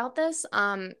strongly about this.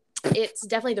 It's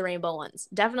definitely the rainbow ones.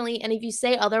 Definitely. And if you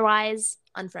say otherwise,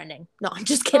 unfriending. No, I'm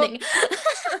just kidding.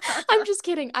 I'm just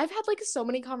kidding. I've had like so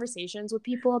many conversations with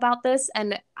people about this,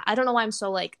 and I don't know why I'm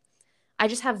so like, I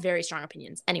just have very strong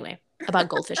opinions anyway about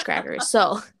goldfish crackers.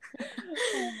 So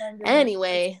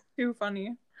anyway, it's too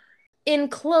funny. In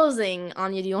closing,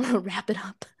 Anya, do you want to wrap it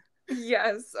up?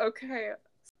 Yes. Okay.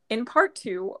 In part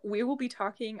 2, we will be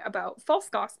talking about false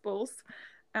gospels.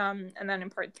 And then in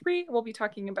part 3, we'll be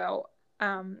talking about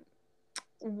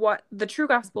what the true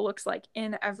gospel looks like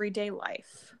in everyday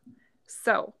life.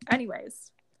 So,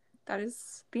 anyways, that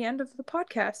is the end of the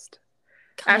podcast.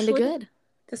 Kind of good.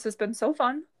 This has been so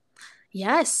fun.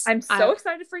 Yes. I'm so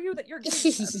excited for you that you're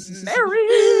getting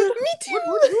married. Me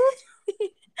too.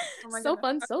 Oh so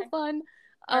fun, so fun.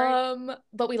 Right.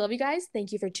 But we love you guys.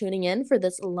 Thank you for tuning in for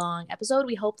this long episode.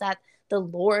 We hope that the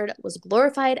Lord was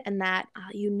glorified and that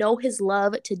you know his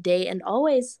love today and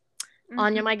always. Mm-hmm.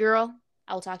 Anya, my girl,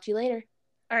 I'll talk to you later.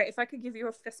 All right, if I could give you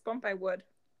a fist bump, I would.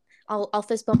 I'll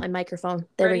fist bump my microphone.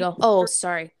 There we go. Oh,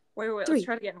 sorry. Wait, let's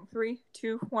try it again. 3,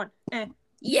 2, 1.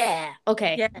 Yeah.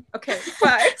 Okay. Yeah. Okay.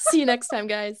 Bye. See you next time,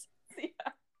 guys. See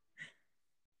ya.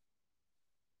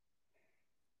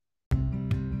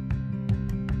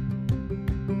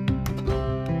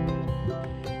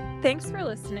 Thanks for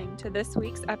listening to this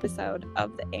week's episode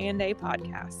of the A&A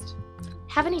podcast.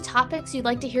 Have any topics you'd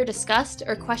like to hear discussed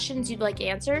or questions you'd like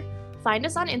answered? Find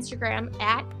us on Instagram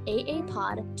at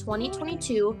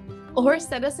aapod2022 or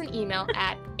send us an email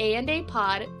at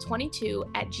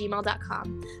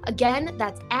aandapod22@gmail.com. Again,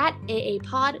 that's at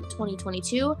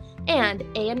aapod2022 and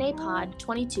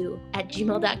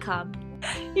aandapod22@gmail.com.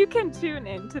 You can tune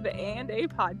in to the A&A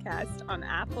podcast on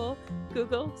Apple,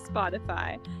 Google,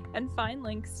 Spotify, and find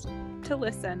links to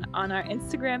listen on our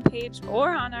Instagram page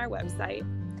or on our website.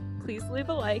 Please leave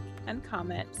a like and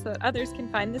comment so that others can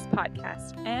find this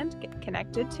podcast and get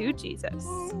connected to Jesus.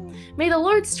 May the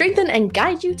Lord strengthen and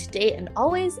guide you today and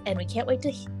always, and we can't wait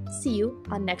to see you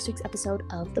on next week's episode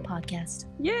of the podcast.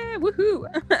 Yeah, woohoo!